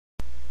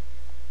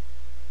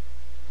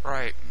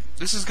Right.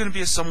 This is going to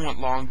be a somewhat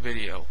long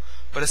video,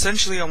 but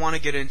essentially I want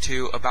to get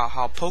into about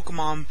how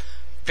Pokemon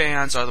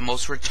fans are the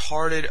most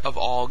retarded of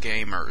all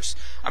gamers.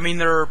 I mean,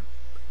 they're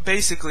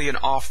basically an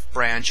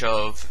off-branch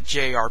of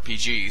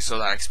JRPG, so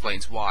that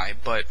explains why,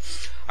 but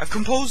I've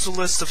composed a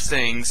list of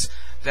things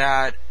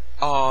that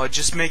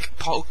just make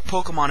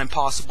Pokemon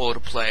impossible to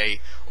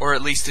play, or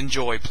at least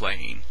enjoy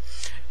playing.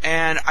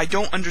 And I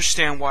don't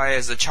understand why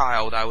as a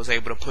child I was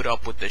able to put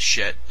up with this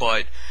shit,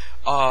 but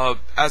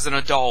as an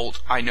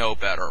adult I know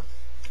better.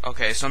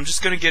 Okay, so I'm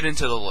just going to get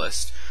into the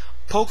list.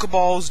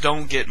 Pokeballs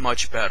don't get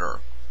much better.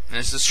 And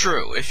this is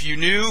true. If you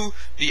knew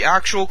the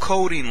actual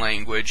coding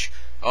language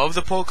of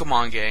the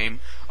Pokemon game,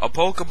 a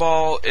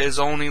Pokeball is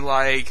only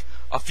like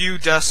a few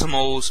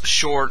decimals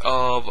short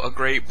of a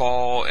Great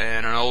Ball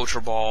and an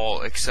Ultra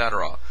Ball,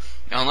 etc.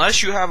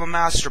 Unless you have a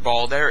Master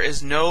Ball, there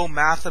is no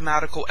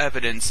mathematical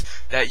evidence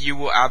that you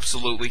will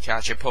absolutely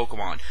catch a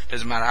Pokemon.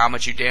 Doesn't matter how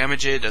much you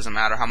damage it, doesn't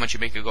matter how much you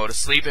make it go to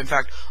sleep. In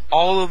fact,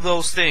 all of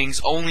those things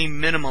only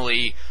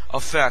minimally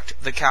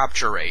affect the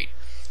capture rate.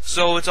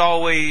 So it's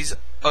always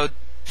a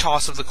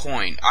toss of the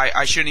coin.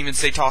 I shouldn't even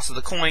say toss of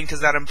the coin because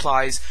that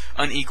implies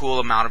an equal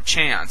amount of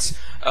chance.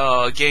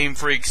 Game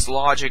Freak's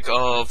logic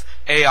of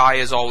AI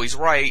is always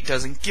right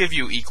doesn't give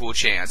you equal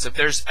chance. If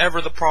there's ever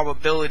the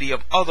probability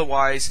of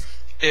otherwise,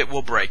 it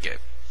will break it.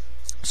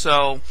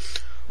 So,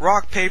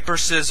 rock, paper,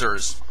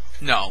 scissors.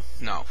 No.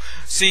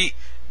 See,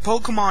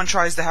 Pokemon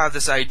tries to have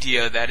this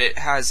idea that it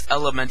has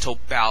elemental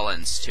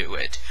balance to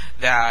it.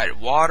 That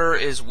water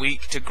is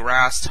weak to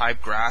grass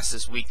type, grass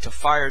is weak to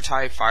fire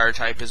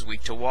type is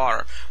weak to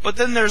water. But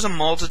then there's a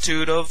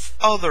multitude of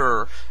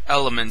other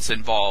elements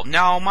involved.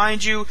 Now,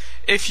 mind you,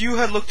 if you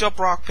had looked up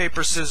rock,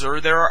 paper,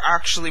 scissors, there are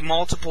actually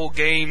multiple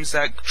games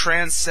that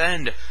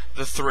transcend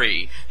the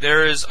three.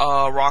 There is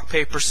rock,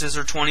 paper,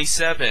 scissors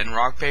 27,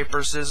 rock,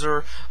 paper,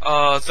 scissors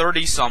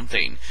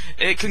 30-something.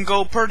 It can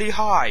go pretty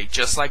high,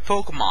 just like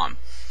Pokemon.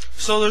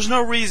 So there's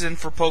no reason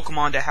for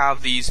Pokemon to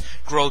have these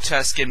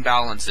grotesque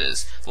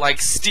imbalances, like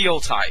Steel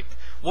type.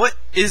 What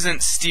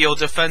isn't Steel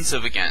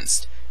defensive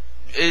against?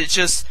 It's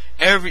just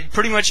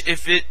pretty much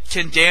if it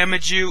can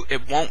damage you,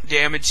 it won't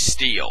damage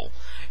Steel.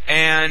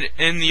 And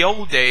in the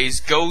old days,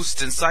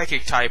 Ghost and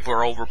Psychic type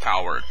were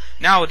overpowered.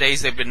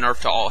 Nowadays, they've been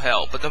nerfed to all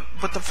hell. But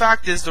the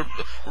fact is,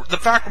 the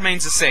fact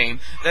remains the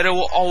same, that it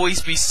will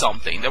always be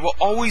something. There will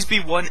always be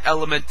one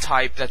element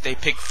type that they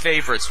pick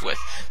favorites with.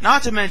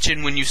 Not to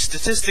mention, when you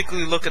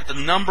statistically look at the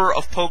number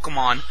of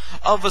Pokemon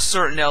of a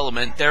certain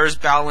element, there is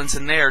balance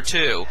in there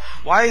too.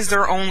 Why is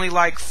there only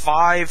like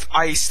 5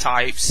 ice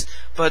types,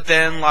 but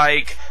then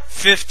like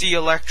 50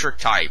 electric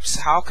types?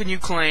 How can you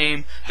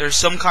claim there's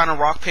some kind of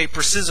rock,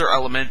 paper, scissors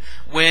element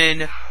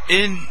when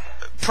in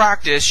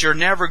practice you're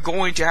never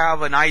going to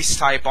have an ice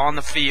type on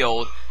the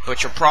field,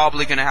 but you're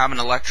probably going to have an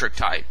electric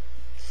type?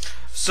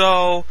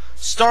 So,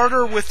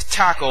 starter with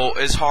tackle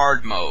is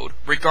hard mode,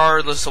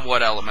 regardless of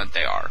what element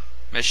they are.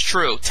 It's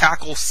true,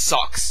 tackle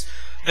sucks.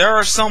 There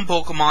are some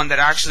Pokemon that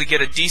actually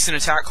get a decent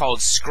attack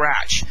called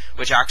Scratch,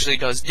 which actually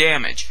does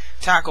damage.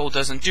 Tackle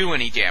doesn't do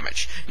any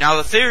damage. Now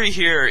the theory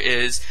here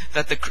is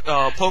that the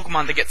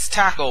Pokemon that gets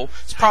Tackle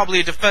is probably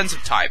a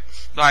defensive type.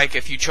 Like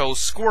if you chose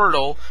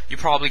Squirtle, you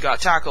probably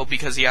got Tackle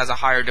because he has a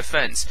higher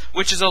defense,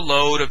 which is a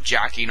load of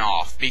jacking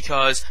off,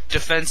 because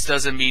defense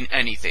doesn't mean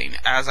anything.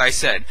 As I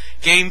said,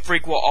 Game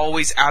Freak will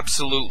always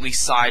absolutely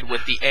side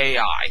with the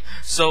AI,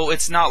 so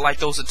it's not like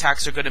those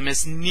attacks are going to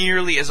miss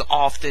nearly as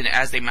often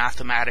as they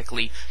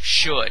mathematically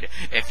should.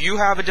 If you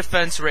have a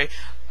defense rate...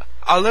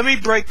 let me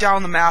break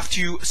down the math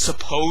to you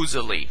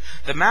supposedly.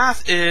 The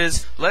math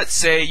is, let's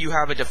say you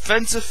have a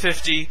defense of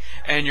 50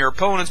 and your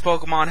opponent's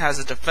Pokemon has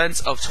a defense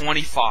of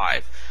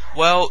 25.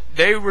 Well,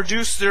 they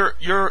reduce their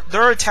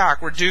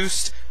attack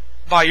reduced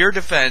by your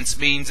defense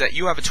means that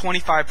you have a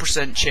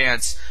 25%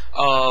 chance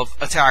of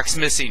attacks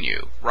missing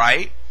you,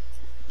 right?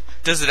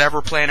 Does it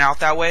ever plan out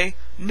that way?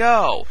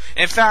 No.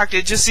 In fact,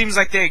 it just seems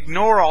like they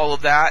ignore all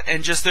of that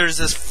and just there's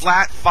this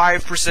flat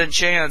 5%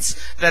 chance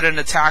that an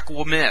attack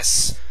will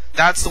miss.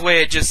 That's the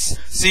way it just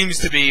seems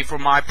to be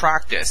from my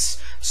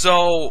practice.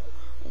 So,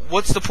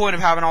 what's the point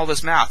of having all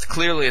this math?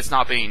 Clearly it's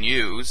not being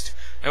used.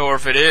 Or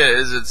if it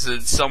is, it's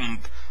in some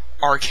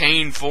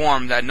arcane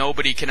form that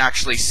nobody can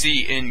actually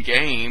see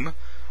in-game.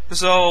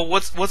 So,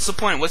 what's the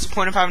point? What's the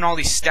point of having all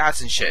these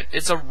stats and shit?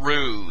 It's a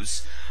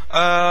ruse.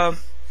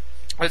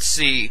 Let's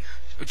see.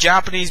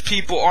 Japanese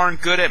people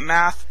aren't good at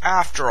math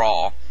after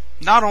all.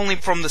 Not only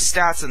from the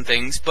stats and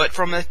things, but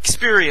from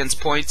experience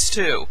points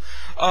too.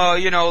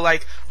 You know,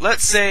 like,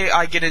 let's say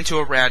I get into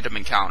a random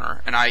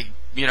encounter, and I,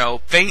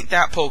 faint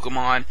that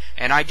Pokemon,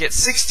 and I get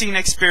 16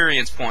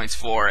 experience points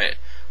for it,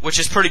 which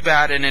is pretty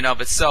bad in and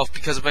of itself,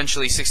 because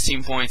eventually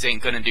 16 points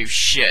ain't gonna do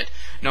shit,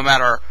 no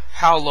matter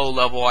how low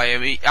level I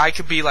am. I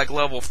could be like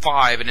level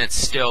 5, and it'd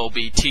still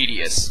be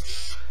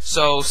tedious.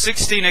 So,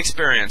 16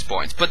 experience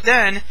points. But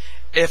then,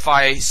 if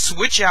I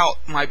switch out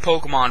my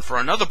Pokemon for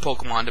another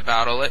Pokemon to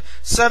battle it,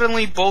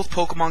 suddenly both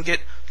Pokemon get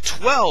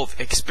 12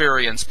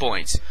 experience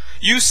points.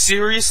 You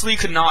seriously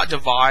could not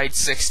divide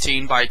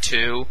 16 by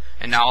 2,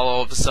 and now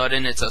all of a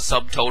sudden it's a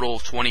subtotal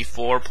of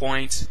 24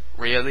 points?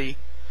 Really?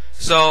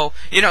 So,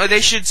 you know,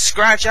 they should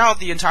scratch out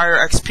the entire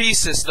XP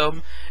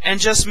system and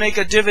just make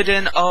a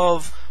dividend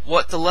of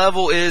what the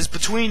level is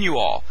between you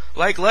all.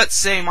 Like, let's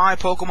say my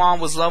Pokemon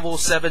was level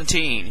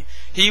 17.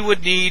 He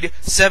would need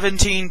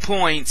 17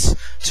 points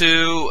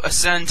to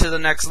ascend to the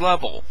next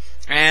level.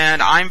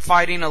 And I'm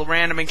fighting a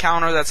random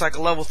encounter that's like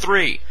a level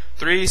 3.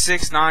 3,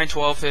 6, 9,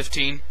 12,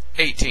 15,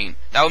 18.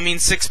 That would mean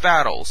 6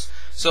 battles.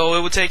 So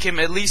it would take him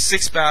at least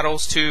 6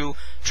 battles to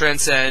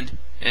transcend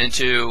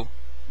into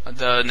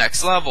the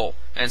next level,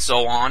 and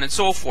so on and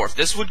so forth.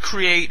 This would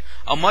create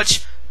a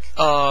much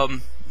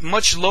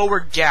lower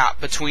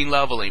gap between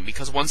leveling,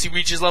 because once he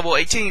reaches level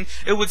 18,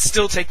 it would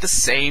still take the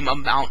same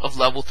amount of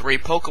level 3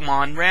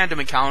 Pokemon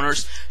random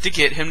encounters to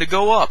get him to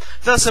go up.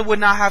 Thus, I would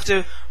not have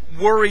to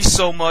worry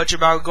so much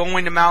about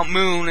going to Mount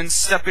Moon and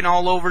stepping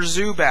all over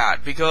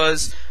Zubat,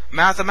 because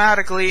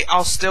mathematically,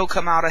 I'll still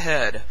come out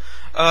ahead,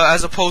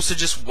 as opposed to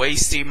just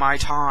wasting my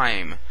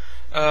time.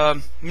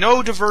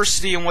 No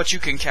diversity in what you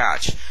can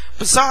catch.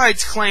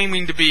 Besides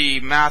claiming to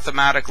be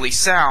mathematically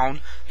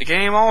sound, the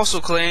game also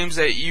claims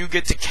that you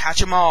get to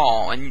catch them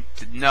all, and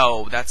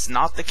no, that's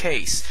not the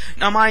case.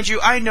 Now mind you,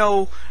 I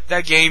know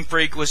that Game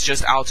Freak was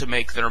just out to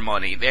make their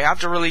money. They have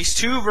to release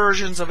 2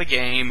 versions of a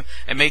game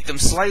and make them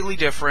slightly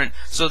different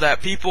so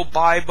that people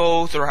buy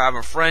both, or have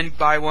a friend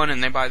buy one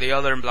and they buy the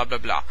other, and blah blah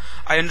blah.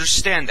 I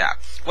understand that.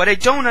 What I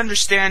don't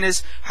understand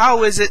is,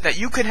 how is it that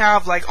you could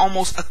have like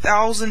almost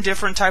 1,000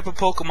 different type of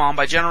Pokemon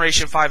by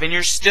Generation 5 and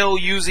you're still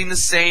using the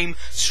same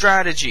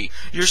strategy?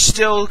 You're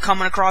still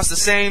coming across the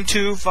same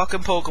 2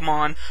 fucking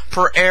Pokemon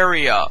per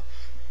area.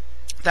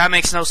 That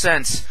makes no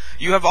sense.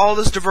 You have all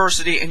this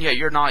diversity and yet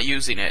you're not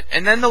using it.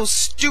 And then those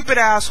stupid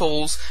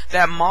assholes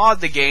that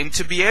mod the game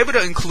to be able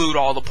to include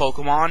all the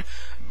Pokemon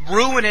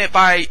ruin it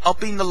by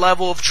upping the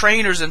level of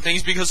trainers and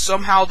things, because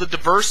somehow the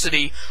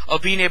diversity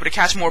of being able to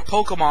catch more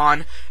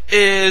Pokemon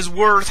is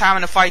worth having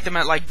to fight them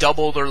at like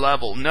double their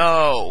level.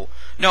 No,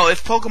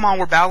 if Pokemon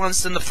were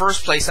balanced in the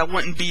first place, that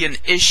wouldn't be an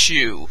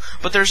issue.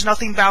 But there's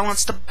nothing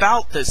balanced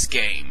about this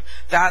game.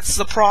 That's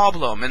the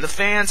problem. And the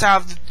fans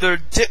have their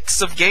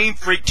dicks of Game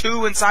Freak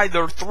 2 inside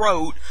their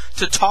throat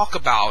to talk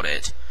about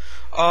it.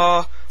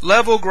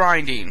 Level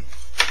grinding.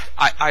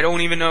 I don't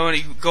even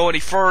go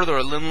any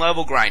further than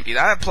level grinding.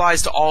 That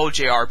applies to all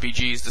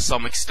JRPGs to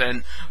some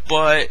extent,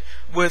 but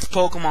with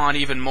Pokemon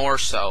even more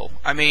so.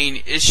 I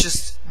mean, it's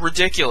just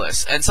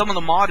ridiculous. And some of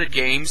the modded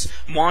games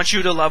want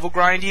you to level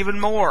grind even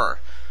more.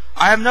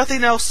 I have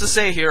nothing else to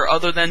say here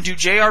other than, do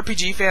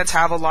JRPG fans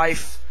have a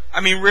life? I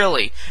mean,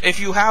 really,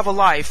 if you have a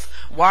life,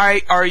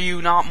 why are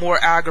you not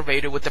more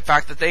aggravated with the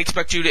fact that they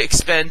expect you to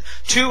expend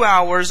 2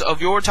 hours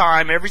of your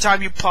time every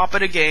time you pop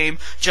in a game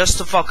just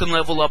to fucking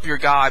level up your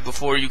guy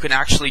before you can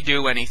actually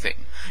do anything?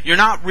 You're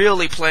not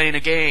really playing a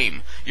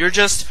game. You're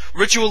just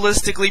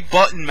ritualistically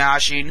button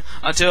mashing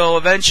until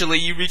eventually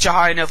you reach a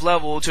high enough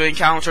level to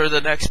encounter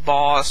the next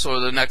boss or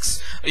the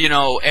next,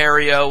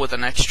 area with the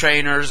next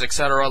trainers,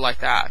 etc. like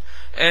that.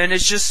 And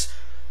it's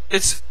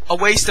a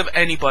waste of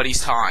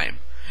anybody's time.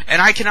 And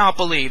I cannot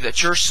believe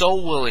that you're so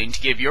willing to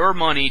give your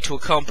money to a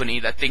company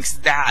that thinks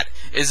that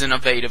is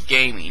innovative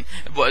gaming.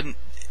 But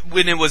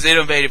when it was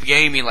innovative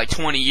gaming like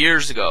 20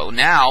 years ago,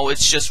 now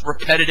it's just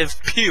repetitive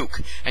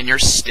puke, and you're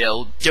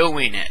still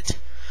doing it.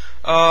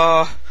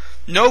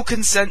 No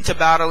consent to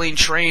battling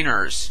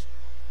trainers.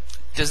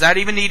 Does that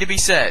even need to be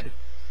said?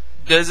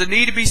 Does it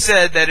need to be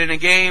said that in a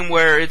game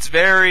where it's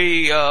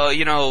very,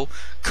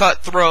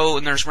 cutthroat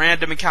and there's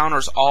random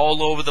encounters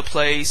all over the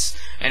place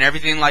and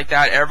everything like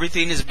that,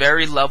 everything is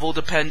very level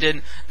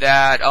dependent,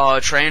 that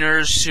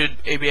trainers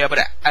should be able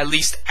to at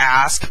least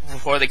ask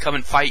before they come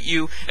and fight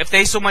you? If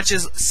they so much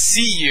as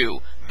see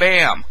you,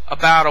 bam, a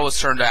battle is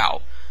turned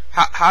out.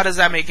 How does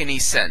that make any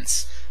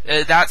sense?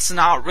 That's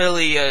not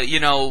really,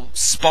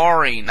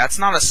 sparring. That's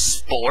not a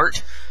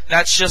sport.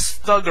 That's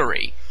just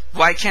thuggery.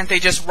 Why can't they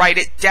just write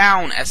it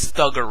down as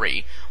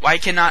thuggery? Why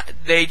cannot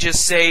they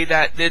just say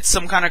that it's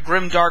some kind of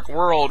grimdark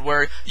world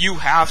where you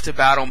have to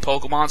battle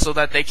Pokemon so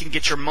that they can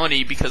get your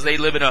money because they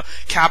live in a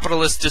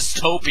capitalist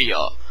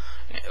dystopia?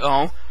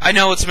 I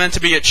know it's meant to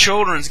be a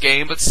children's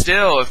game, but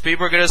still, if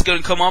people are just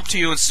going to come up to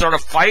you and start a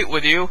fight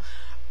with you,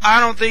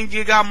 I don't think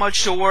you got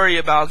much to worry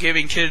about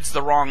giving kids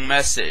the wrong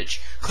message.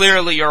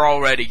 Clearly, you're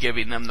already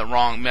giving them the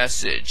wrong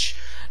message.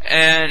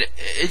 And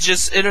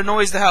it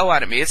annoys the hell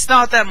out of me. It's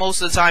not that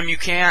most of the time you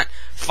can't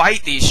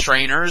fight these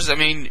trainers. I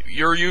mean,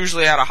 you're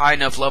usually at a high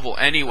enough level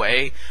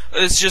anyway.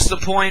 It's just the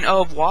point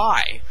of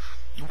why.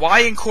 Why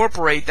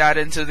incorporate that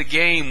into the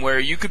game where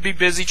you could be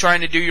busy trying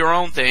to do your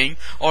own thing,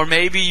 or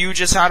maybe you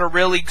just had a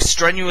really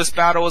strenuous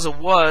battle as it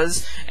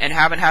was and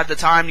haven't had the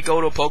time to go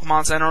to a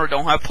Pokemon Center or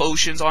don't have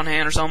potions on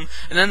hand or something,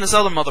 and then this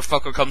other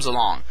motherfucker comes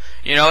along.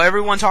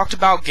 Everyone talked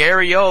about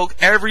Gary Oak.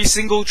 Every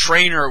single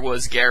trainer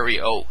was Gary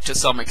Oak to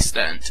some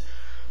extent.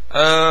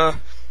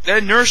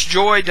 Then Nurse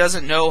Joy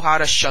doesn't know how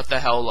to shut the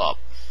hell up.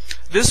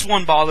 This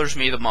one bothers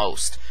me the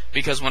most.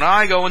 Because when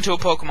I go into a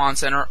Pokemon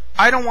Center,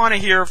 I don't want to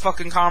hear a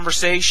fucking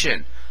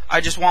conversation. I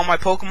just want my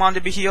Pokemon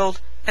to be healed,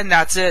 and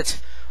that's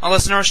it.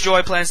 Unless Nurse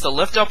Joy plans to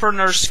lift up her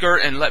nurse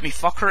skirt and let me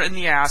fuck her in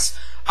the ass,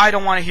 I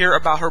don't want to hear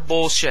about her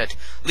bullshit.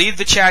 Leave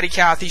the chatty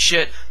Cathy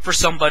shit for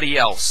somebody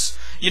else.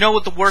 You know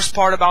what the worst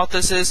part about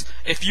this is?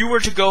 If you were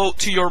to go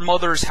to your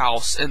mother's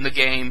house in the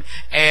game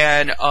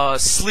and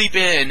sleep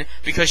in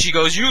because she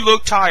goes, "You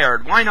look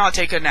tired, why not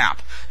take a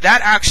nap?"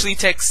 That actually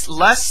takes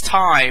less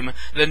time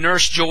than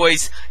Nurse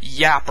Joy's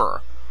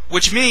yapper.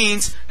 Which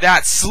means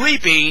that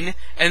sleeping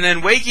and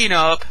then waking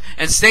up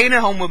and staying at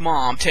home with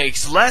mom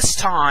takes less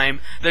time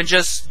than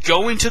just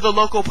going to the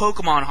local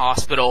Pokemon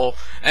hospital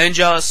and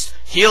just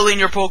healing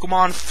your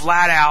Pokemon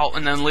flat out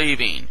and then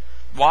leaving.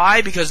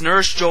 Why? Because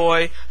Nurse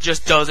Joy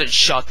just doesn't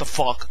shut the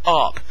fuck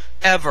up.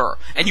 Ever.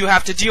 And you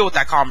have to deal with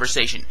that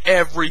conversation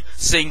every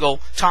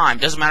single time.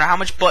 Doesn't matter how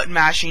much button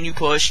mashing you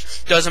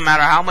push. Doesn't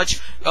matter how much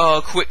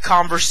quick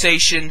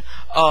conversation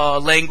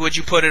language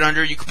you put it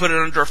under. You could put it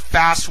under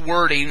fast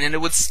wording and it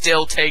would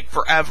still take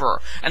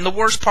forever. And the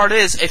worst part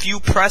is, if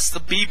you press the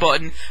B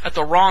button at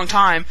the wrong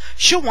time,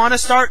 she'll want to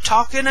start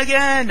talking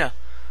again.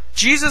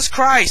 Jesus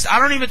Christ, I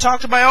don't even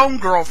talk to my own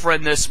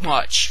girlfriend this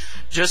much.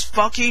 Just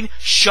fucking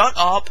shut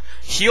up,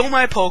 heal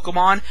my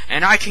Pokemon,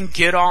 and I can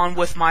get on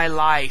with my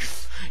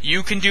life.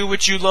 You can do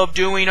what you love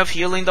doing of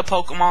healing the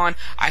Pokemon.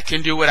 I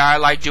can do what I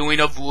like doing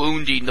of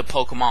wounding the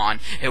Pokemon.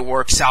 It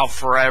works out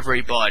for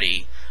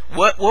everybody.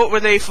 What were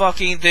they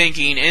fucking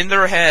thinking in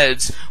their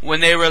heads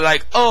when they were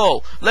like,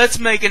 oh, let's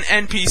make an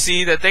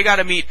NPC that they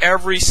gotta meet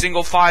every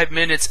single 5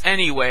 minutes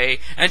anyway,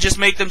 and just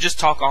make them just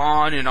talk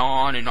on and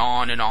on and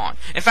on and on.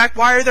 In fact,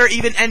 why are there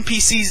even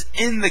NPCs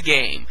in the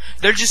game?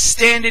 They're just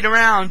standing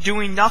around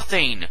doing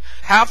nothing.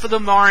 Half of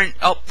them aren't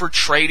up for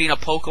trading a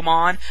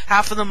Pokemon.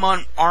 Half of them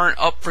aren't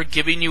up for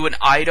giving you an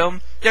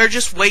item. They're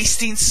just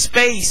wasting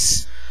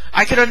space.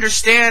 I could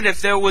understand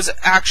if there was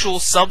actual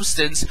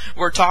substance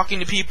where talking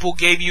to people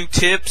gave you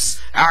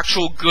tips,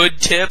 actual good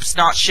tips,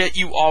 not shit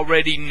you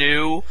already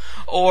knew,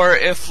 or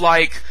if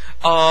like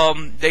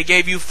they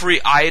gave you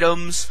free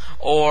items,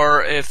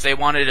 or if they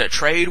wanted to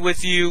trade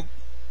with you,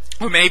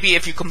 or maybe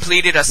if you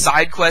completed a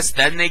side quest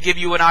then they give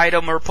you an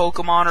item or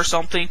Pokemon or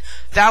something.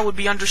 That would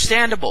be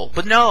understandable.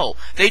 But no,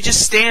 they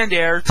just stand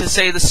there to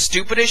say the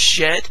stupidest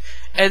shit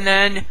and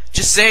then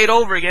just say it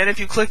over again if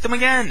you click them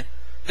again.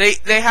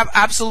 They have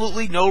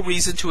absolutely no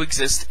reason to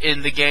exist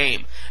in the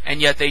game, and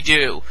yet they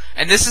do.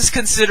 And this is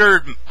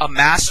considered a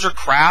master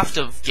craft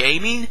of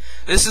gaming.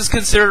 This is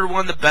considered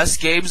one of the best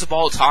games of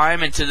all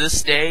time, and to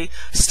this day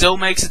still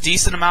makes a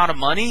decent amount of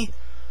money.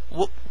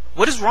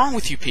 What is wrong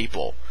with you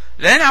people?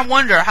 Then I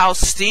wonder how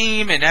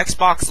Steam and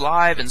Xbox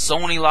Live and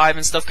Sony Live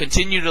and stuff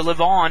continue to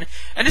live on,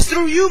 and it's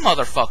through you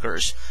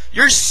motherfuckers.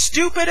 You're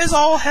stupid as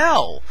all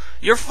hell.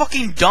 You're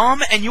fucking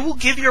dumb, and you will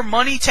give your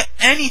money to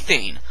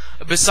anything.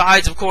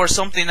 Besides, of course,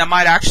 something that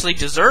might actually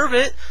deserve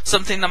it,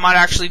 something that might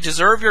actually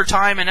deserve your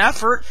time and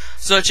effort,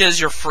 such as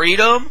your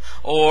freedom,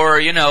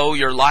 or, you know,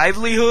 your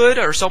livelihood,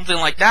 or something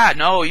like that.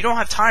 No, you don't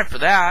have time for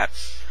that.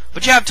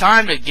 But you have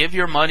time to give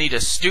your money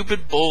to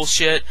stupid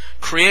bullshit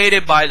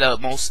created by the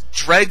most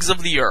dregs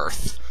of the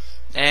earth.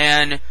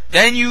 And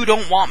then you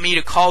don't want me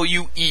to call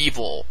you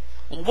evil.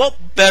 Well,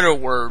 what better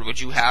word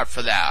would you have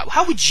for that?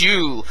 How would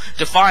you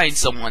define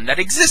someone that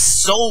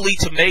exists solely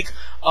to make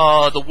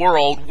the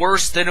world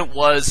worse than it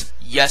was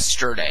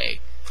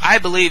yesterday? I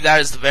believe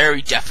that is the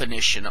very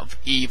definition of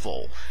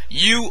evil.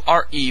 You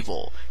are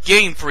evil.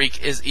 Game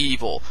Freak is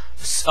evil.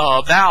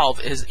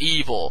 Valve is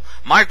evil.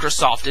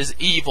 Microsoft is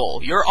evil.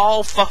 You're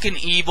all fucking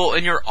evil,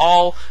 and you're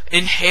all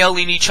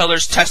inhaling each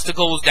other's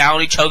testicles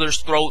down each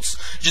other's throats,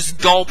 just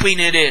gulping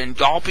it in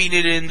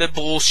the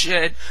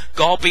bullshit,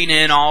 gulping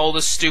in all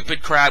the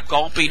stupid crap,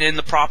 gulping in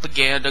the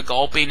propaganda,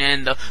 gulping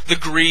in the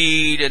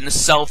greed and the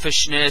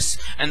selfishness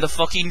and the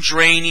fucking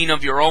draining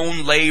of your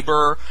own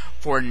labor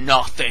for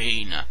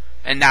nothing.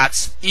 And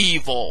that's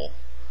evil.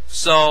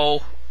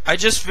 So I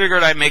just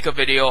figured I'd make a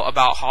video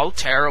about how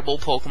terrible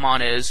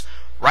Pokemon is,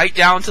 right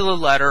down to the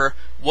letter,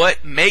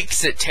 what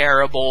makes it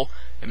terrible.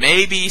 And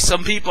maybe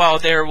some people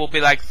out there will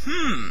be like,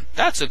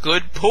 that's a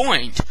good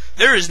point.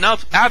 There is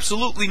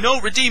absolutely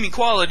no redeeming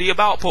quality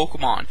about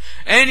Pokemon.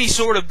 Any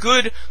sort of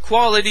good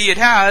quality it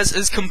has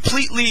is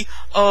completely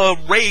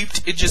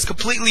raped, it's just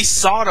completely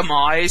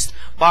sodomized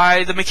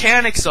by the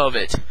mechanics of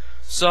it.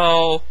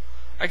 So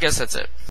I guess that's it.